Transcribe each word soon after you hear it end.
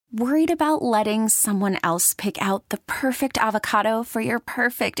Worried about letting someone else pick out the perfect avocado for your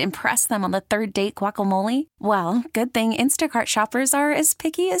perfect impress them on the third date guacamole? Well, good thing Instacart shoppers are as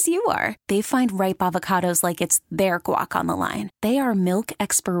picky as you are. They find ripe avocados like it's their guac on the line. They are milk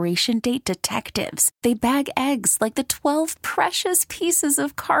expiration date detectives. They bag eggs like the 12 precious pieces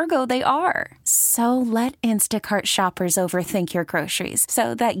of cargo they are. So let Instacart shoppers overthink your groceries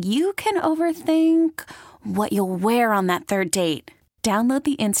so that you can overthink what you'll wear on that third date. Download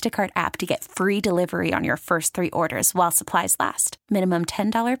the Instacart app to get free delivery on your first 3 orders while supplies last. Minimum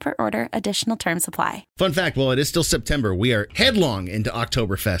 $10 per order. Additional terms apply. Fun fact, while it is still September, we are headlong into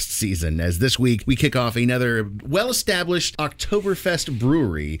Oktoberfest season, as this week we kick off another well-established Oktoberfest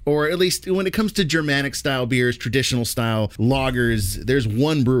brewery, or at least when it comes to Germanic-style beers, traditional-style lagers, there's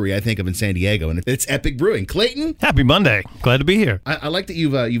one brewery I think of in San Diego, and it's Eppig Brewing. Clayton? Happy Monday. Glad to be here. I like that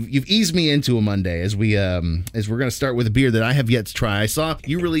you've eased me into a Monday as we're going to start with a beer that I have yet to try. I saw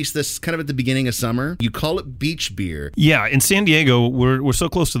you released this kind of at the beginning of summer. You call it beach beer. Yeah, in San Diego, we're so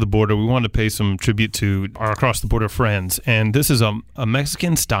close to the border. We wanted to pay some tribute to our across-the-border friends, and this is a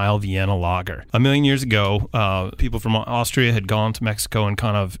Mexican-style Vienna lager. A million years ago, people from Austria had gone to Mexico and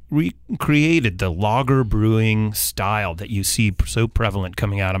kind of recreated the lager brewing style that you see so prevalent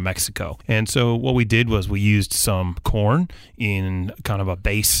coming out of Mexico. And so what we did was we used some corn in kind of a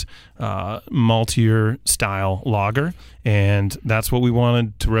base maltier style lager, and that's what we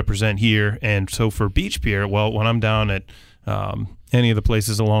wanted to represent here. And so for beach beer, well, when I'm down at any of the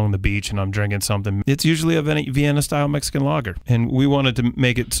places along the beach and I'm drinking something, it's usually a Vienna style Mexican lager, and we wanted to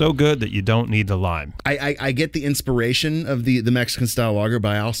make it so good that you don't need the lime. I get the inspiration of the Mexican style lager,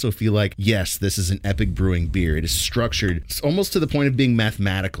 but I also feel like, yes, this is an Eppig Brewing beer. It is structured almost to the point of being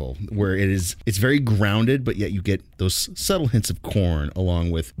mathematical, where it's very grounded, but yet you get those subtle hints of corn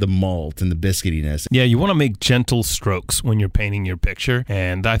along with the malt and the biscuitiness. Yeah, you want to make gentle strokes when you're painting your picture,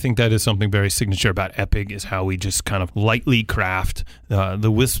 and I think that is something very signature about Eppig, is how we just kind of lightly craft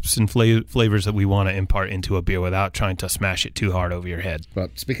the wisps and flavors that we want to impart into a beer without trying to smash it too hard over your head. Well,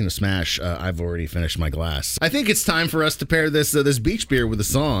 speaking of smash, I've already finished my glass. I think it's time for us to pair this beach beer with a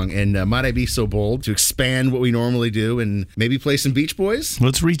song, and might I be so bold to expand what we normally do and maybe play some Beach Boys?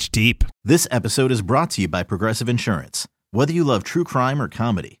 Let's reach deep. This episode is brought to you by Progressive Insurance. Whether you love true crime or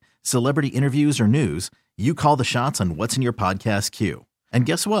comedy, celebrity interviews or news, you call the shots on what's in your podcast queue. And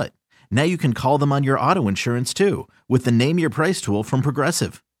guess what? Now you can call them on your auto insurance too, with the Name Your Price tool from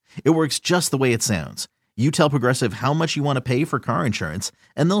Progressive. It works just the way it sounds. You tell Progressive how much you want to pay for car insurance,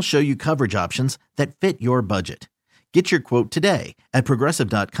 and they'll show you coverage options that fit your budget. Get your quote today at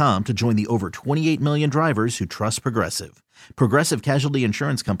Progressive.com to join the over 28 million drivers who trust Progressive. Progressive Casualty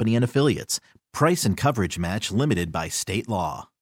Insurance Company and Affiliates. Price and coverage match limited by state law.